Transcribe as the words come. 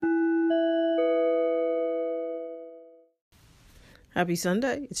Happy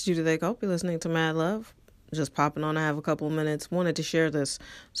Sunday. It's Judy Lake. Hope you're listening to Mad Love. Just popping on. I have a couple of minutes. Wanted to share this.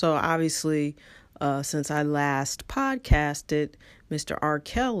 So obviously, since I last podcasted, Mr. R.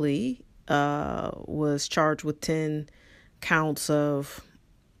 Kelly was charged with 10 counts of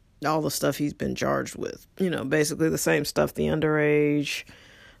all the stuff he's been charged with. You know, basically the same stuff, the underage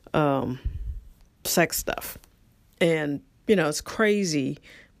sex stuff. And, you know, it's crazy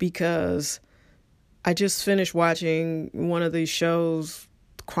because I just finished watching one of these shows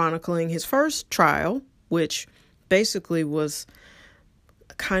chronicling his first trial, which basically was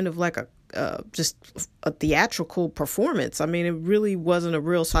kind of like just a theatrical performance. I mean, it really wasn't a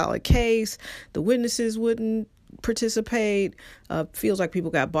real solid case. The witnesses wouldn't participate. Feels like people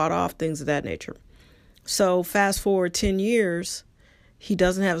got bought off, things of that nature. So fast forward 10 years, he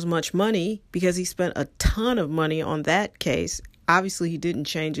doesn't have as much money because he spent a ton of money on that case. Obviously, he didn't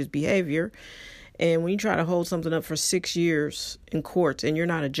change his behavior. And when you try to hold something up for 6 years in court and you're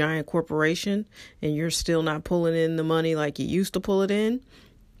not a giant corporation and you're still not pulling in the money like you used to pull it in,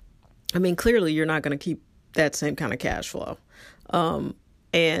 I mean, clearly you're not going to keep that same kind of cash flow.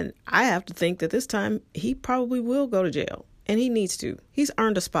 And I have to think that this time he probably will go to jail, and he needs to. He's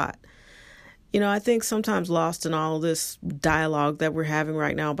earned a spot. You know, I think sometimes lost in all of this dialogue that we're having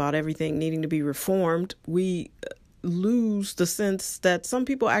right now about everything needing to be reformed, we lose the sense that some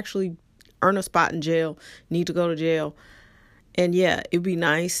people actually earn a spot in jail, need to go to jail. And yeah, it'd be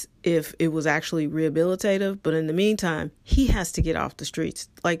nice if it was actually rehabilitative. But in the meantime, he has to get off the streets.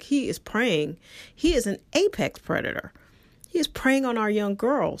 Like, he is preying. He is an apex predator. He is preying on our young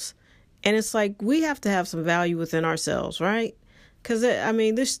girls. And it's like, we have to have some value within ourselves, right? Because, I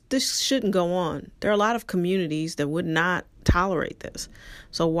mean, this shouldn't go on. There are a lot of communities that would not tolerate this.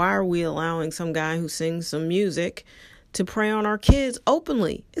 So why are we allowing some guy who sings some music to prey on our kids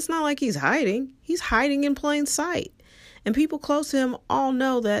openly? It's not like he's hiding. He's hiding in plain sight. And people close to him all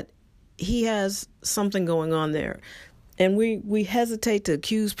know that he has something going on there. And we hesitate to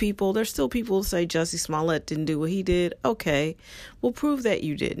accuse people. There's still people who say Jussie Smollett didn't do what he did. Okay, well, prove that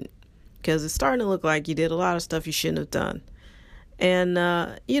you didn't. Because it's starting to look like you did a lot of stuff you shouldn't have done.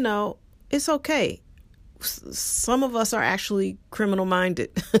 And, you know, it's okay. Some of us are actually criminal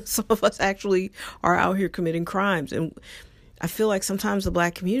minded. Some of us actually are out here committing crimes. And I feel like sometimes the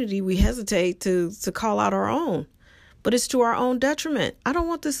black community, we hesitate to call out our own, but it's to our own detriment. I don't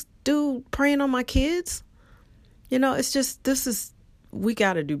want this dude preying on my kids. You know, it's just, we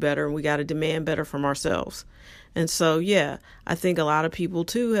got to do better, and we got to demand better from ourselves. And so, yeah, I think a lot of people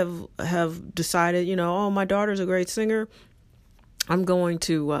too have decided, you know, oh, my daughter's a great singer. I'm going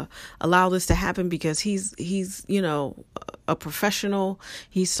to allow this to happen because he's you know, a professional.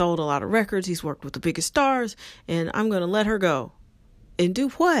 He's sold a lot of records. He's worked with the biggest stars, and I'm going to let her go. And do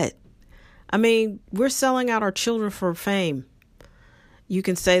what? I mean, we're selling out our children for fame. You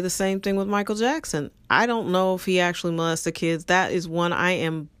can say the same thing with Michael Jackson. I don't know if he actually molested kids. That is one I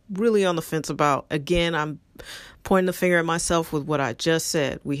am really on the fence about. Again, I'm pointing the finger at myself with what I just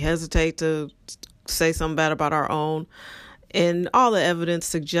said. We hesitate to say something bad about our own. And all the evidence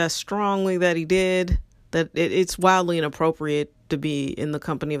suggests strongly that he did, that it's wildly inappropriate to be in the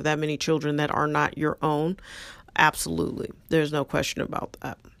company of that many children that are not your own. Absolutely. There's no question about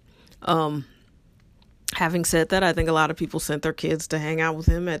that. Having said that, I think a lot of people sent their kids to hang out with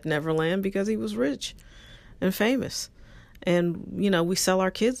him at Neverland because he was rich and famous. And, you know, we sell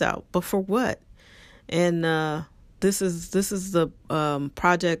our kids out. But for what? And this is the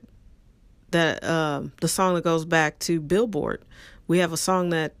project that the song that goes back to Billboard. We have a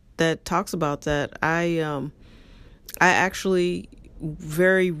song that talks about that. I actually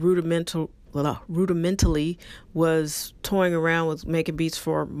very rudimentally was toying around with making beats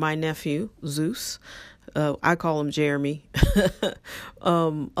for my nephew Zeus. I call him Jeremy.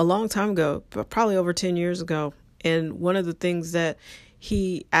 A long time ago, probably over 10 years ago. And one of the things that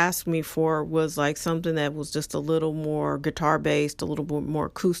he asked me for was like something that was just a little more guitar based, a little bit more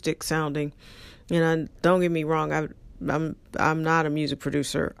acoustic sounding. And don't get me wrong, I'm not a music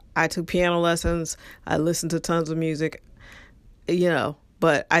producer. I took piano lessons. I listened to tons of music, you know,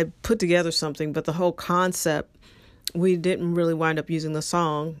 but I put together something. But the whole concept, we didn't really wind up using the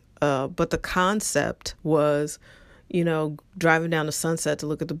song. But the concept was, you know, driving down the Sunset to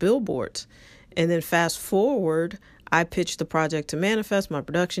look at the billboards. And then fast forward, I pitched the project to Manifest, my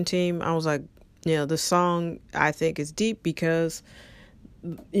production team. I was like, you know, the song I think is deep because,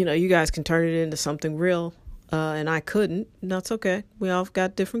 you know, you guys can turn it into something real. And I couldn't. That's okay. We all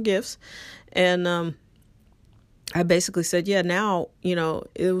got different gifts. And I basically said, yeah, now, you know,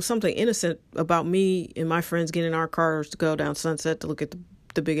 it was something innocent about me and my friends getting in our cars to go down Sunset to look at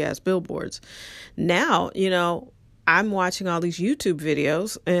the big ass billboards. Now, you know, I'm watching all these YouTube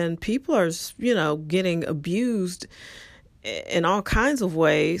videos and people are, getting abused in all kinds of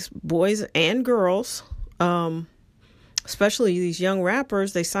ways, boys and girls. Especially these young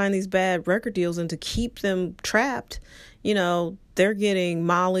rappers, they sign these bad record deals, and to keep them trapped, they're getting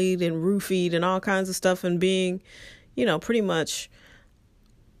mollied and roofied and all kinds of stuff and being, pretty much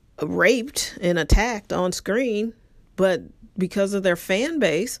raped and attacked on screen. But because of their fan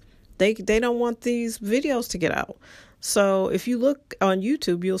base, they don't want these videos to get out. So if you look on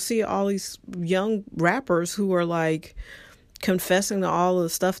YouTube, you'll see all these young rappers who are like confessing to all of the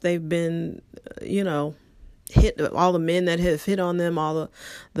stuff they've been, hit, all the men that have hit on them, all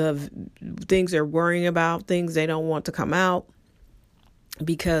the things they're worrying about, things they don't want to come out,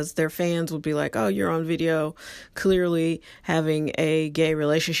 because their fans would be like, oh, you're on video clearly having a gay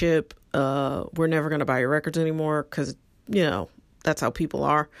relationship. We're never going to buy your records anymore, because, that's how people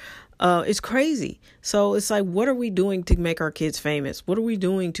are. It's crazy. So it's like, what are we doing to make our kids famous? What are we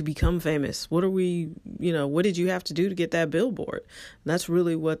doing to become famous? What are we, what did you have to do to get that billboard? And that's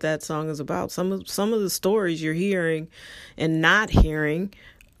really what that song is about. Some of the stories you're hearing and not hearing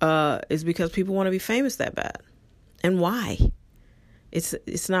is because people want to be famous that bad. And why?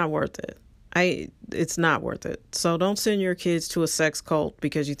 It's not worth it. It's not worth it. So don't send your kids to a sex cult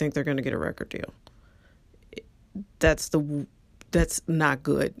because you think they're going to get a record deal. That's not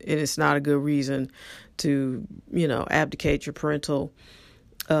good. And it's not a good reason to, abdicate your parental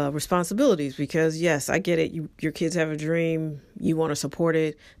responsibilities, because yes, I get it. Your kids have a dream. You want to support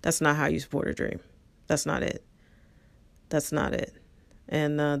it. That's not how you support a dream. That's not it. That's not it.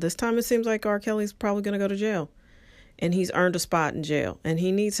 And this time it seems like R. Kelly's probably going to go to jail, and he's earned a spot in jail, and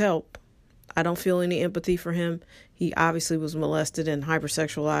he needs help. I don't feel any empathy for him. He obviously was molested and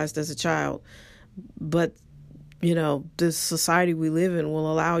hypersexualized as a child, but this society we live in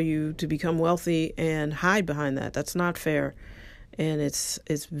will allow you to become wealthy and hide behind that. That's not fair. And it's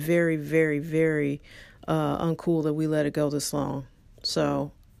very, very, very uncool that we let it go this long.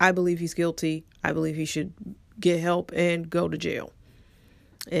 So I believe he's guilty. I believe he should get help and go to jail.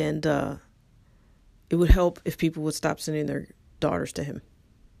 And it would help if people would stop sending their daughters to him.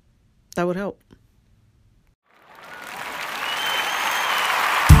 That would help.